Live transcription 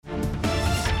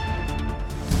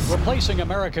Replacing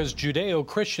America's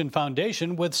Judeo-Christian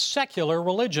foundation with secular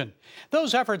religion.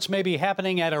 Those efforts may be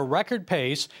happening at a record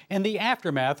pace in the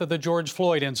aftermath of the George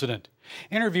Floyd incident.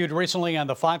 Interviewed recently on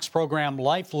the Fox program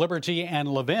Life, Liberty, and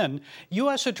Levin,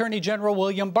 U.S. Attorney General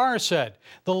William Barr said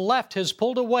the left has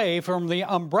pulled away from the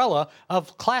umbrella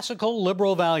of classical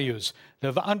liberal values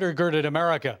that have undergirded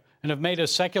America and have made a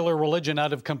secular religion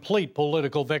out of complete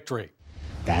political victory.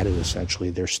 That is essentially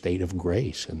their state of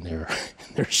grace and their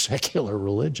secular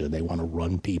religion. They want to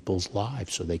run people's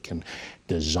lives so they can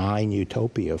design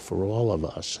utopia for all of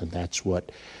us, and that's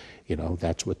what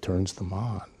turns them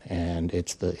on. And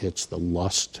it's the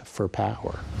lust for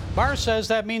power. Barr says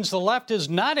that means the left is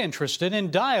not interested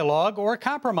in dialogue or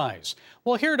compromise.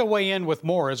 Well, here to weigh in with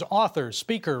more is author,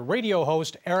 speaker, radio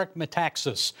host Eric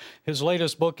Metaxas. His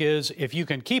latest book is If You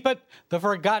Can Keep It, The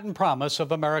Forgotten Promise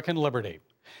of American Liberty.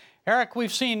 Eric,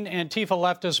 we've seen Antifa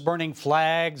leftists burning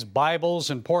flags,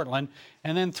 Bibles in Portland,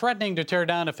 and then threatening to tear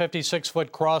down a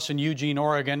 56-foot cross in Eugene,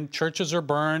 Oregon. Churches are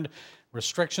burned,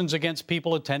 restrictions against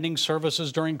people attending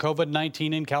services during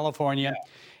COVID-19 in California.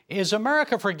 Is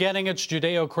America forgetting its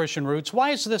Judeo-Christian roots? Why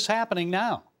is this happening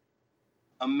now?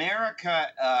 America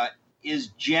is,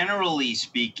 generally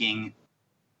speaking,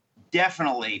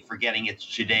 definitely forgetting its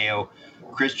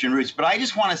Judeo-Christian roots. But I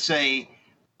just want to say,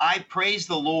 I praise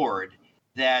the Lord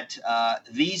that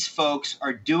these folks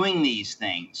are doing these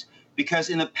things, because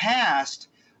in the past,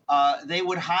 they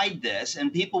would hide this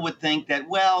and people would think that,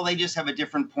 well, they just have a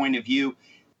different point of view.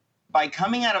 By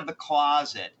coming out of the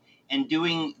closet and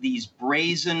doing these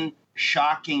brazen,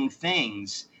 shocking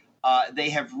things, they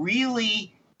have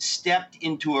really stepped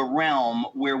into a realm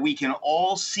where we can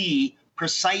all see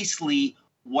precisely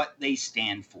what they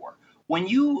stand for. When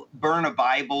you burn a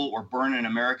Bible or burn an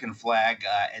American flag,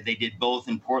 they did both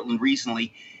in Portland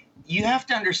recently, you have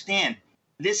to understand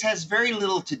this has very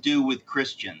little to do with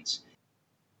Christians.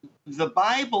 The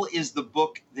Bible is the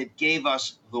book that gave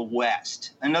us the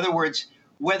West. In other words,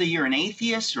 whether you're an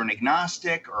atheist or an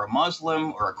agnostic or a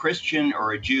Muslim or a Christian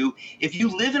or a Jew, if you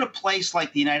live in a place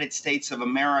like the United States of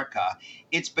America,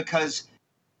 it's because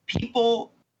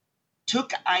people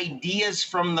took ideas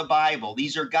from the Bible.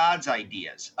 These are God's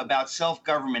ideas about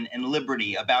self-government and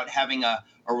liberty, about having a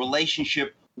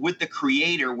relationship with the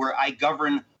Creator where I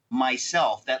govern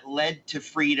myself. That led to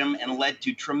freedom and led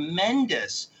to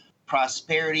tremendous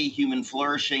prosperity, human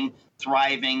flourishing,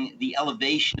 thriving, the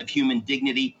elevation of human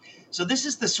dignity. So this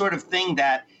is the sort of thing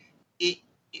that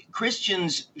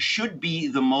Christians should be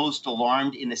the most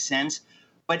alarmed in a sense,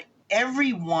 but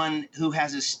everyone who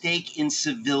has a stake in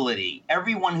civility,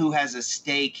 everyone who has a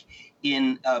stake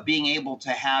in being able to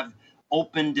have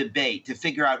open debate, to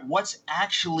figure out what's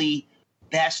actually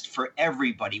best for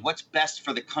everybody, what's best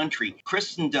for the country.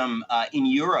 Christendom in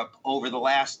Europe over the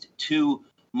last 2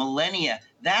 millennia,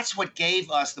 that's what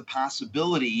gave us the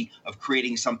possibility of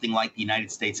creating something like the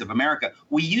United States of America.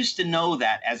 We used to know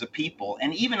that as a people,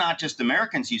 and even not just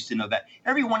Americans used to know that.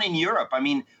 Everyone in Europe, I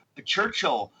mean,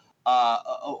 Churchill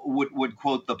would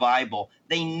quote the Bible.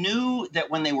 They knew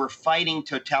that when they were fighting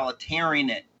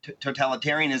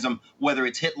totalitarianism, whether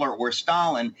it's Hitler or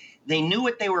Stalin, they knew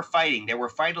what they were fighting. They were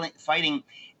fighting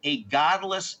a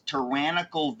godless,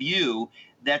 tyrannical view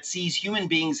that sees human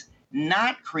beings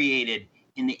not created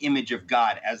in the image of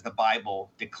God, as the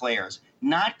Bible declares,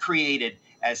 not created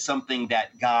as something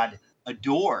that God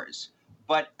adores,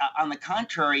 but on the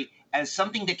contrary, as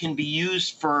something that can be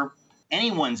used for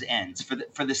anyone's ends,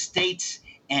 for the state's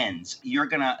ends. You're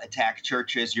going to attack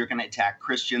churches. You're going to attack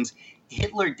Christians.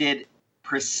 Hitler did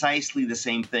precisely the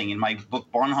same thing. In my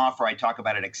book, Bonhoeffer, I talk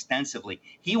about it extensively.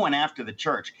 He went after the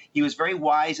church. He was very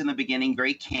wise in the beginning,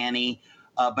 very canny,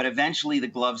 but eventually the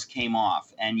gloves came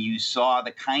off, and you saw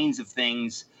the kinds of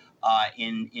things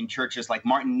in churches like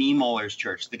Martin Niemöller's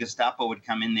church. The Gestapo would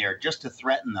come in there just to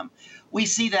threaten them. We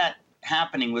see that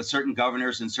happening with certain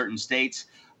governors in certain states.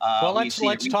 Well, let's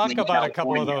talk about a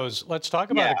couple of those. Let's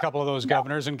talk about a couple of those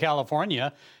governors in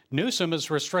California. Newsom has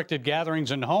restricted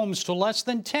gatherings in homes to less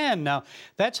than 10. Now,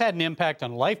 that's had an impact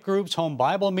on life groups, home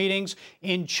Bible meetings.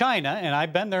 In China, and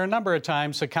I've been there a number of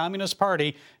times, the Communist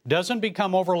Party doesn't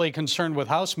become overly concerned with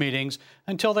house meetings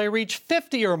until they reach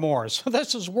 50 or more. So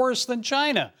this is worse than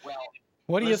China. Well,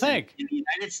 what do you think? In the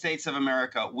United States of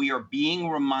America, we are being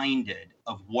reminded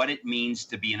of what it means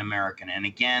to be an American. And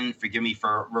again, forgive me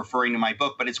for referring to my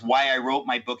book, but it's why I wrote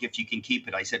my book, If You Can Keep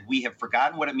It. I said, we have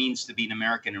forgotten what it means to be an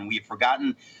American, and we have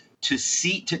forgotten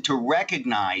to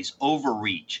recognize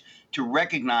overreach, to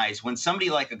recognize when somebody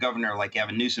like a governor like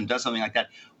Gavin Newsom does something like that,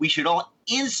 we should all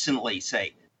instantly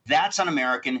say, that's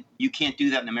un-American. You can't do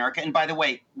that in America. And by the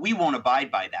way, we won't abide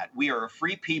by that. We are a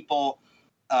free people.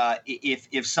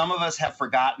 If some of us have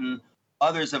forgotten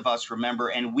others of us remember,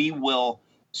 and we will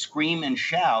scream and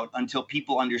shout until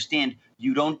people understand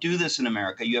you don't do this in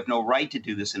America. You have no right to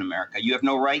do this in America. You have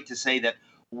no right to say that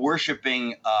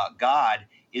worshiping God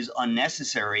is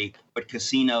unnecessary, but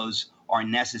casinos are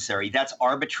necessary. That's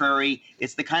arbitrary.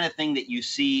 It's the kind of thing that you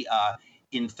see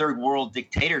in third world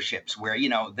dictatorships where,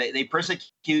 they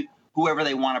persecute whoever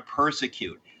they want to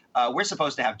persecute. We're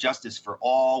supposed to have justice for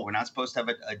all. We're not supposed to have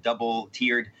a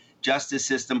double-tiered justice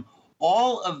system.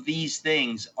 All of these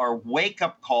things are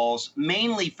wake-up calls,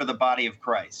 mainly for the body of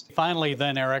Christ. Finally,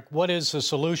 then, Eric, what is the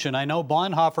solution? I know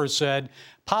Bonhoeffer said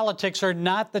politics are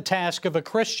not the task of a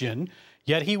Christian,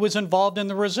 yet he was involved in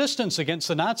the resistance against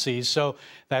the Nazis, so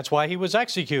that's why he was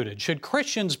executed. Should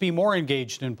Christians be more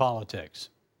engaged in politics?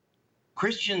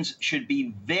 Christians should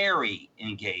be very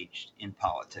engaged in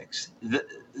politics.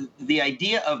 The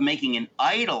idea of making an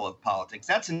idol of politics,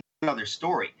 that's another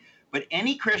story. But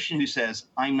any Christian who says,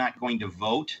 I'm not going to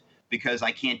vote because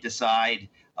I can't decide,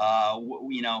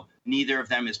 neither of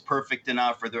them is perfect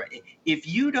enough. If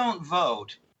you don't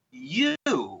vote, you,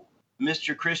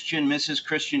 Mr. Christian, Mrs.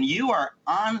 Christian, you are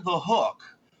on the hook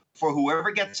for whoever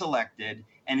gets elected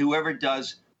and whoever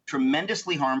does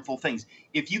tremendously harmful things.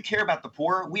 If you care about the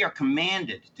poor, we are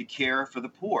commanded to care for the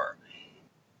poor.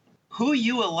 Who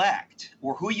you elect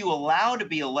or who you allow to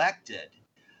be elected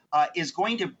is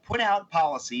going to put out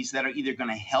policies that are either going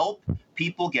to help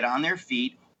people get on their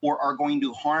feet or are going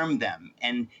to harm them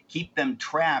and keep them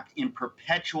trapped in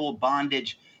perpetual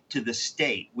bondage to the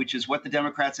state, which is what the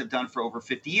Democrats have done for over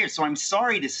 50 years. So I'm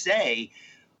sorry to say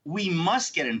we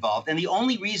must get involved. And the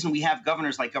only reason we have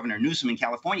governors like Governor Newsom in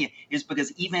California is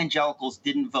because evangelicals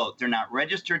didn't vote. They're not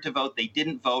registered to vote. They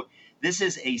didn't vote. This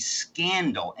is a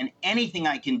scandal. And anything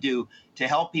I can do to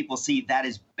help people see that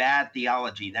is bad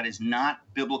theology. That is not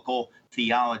biblical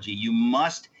theology. You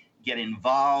must get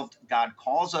involved. God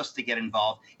calls us to get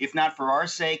involved, if not for our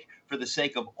sake, for the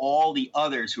sake of all the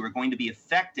others who are going to be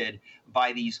affected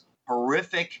by these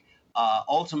horrific,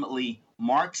 ultimately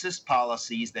Marxist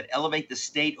policies that elevate the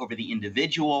state over the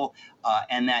individual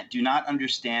and that do not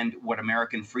understand what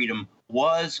American freedom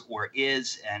was or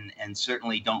is and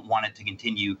certainly don't want it to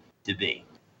continue to be.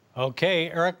 Okay,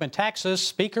 Eric Metaxas,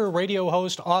 speaker, radio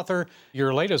host, author.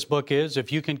 Your latest book is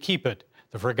If You Can Keep It,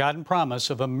 The Forgotten Promise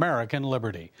of American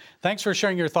Liberty. Thanks for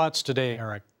sharing your thoughts today,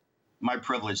 Eric. My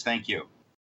privilege. Thank you.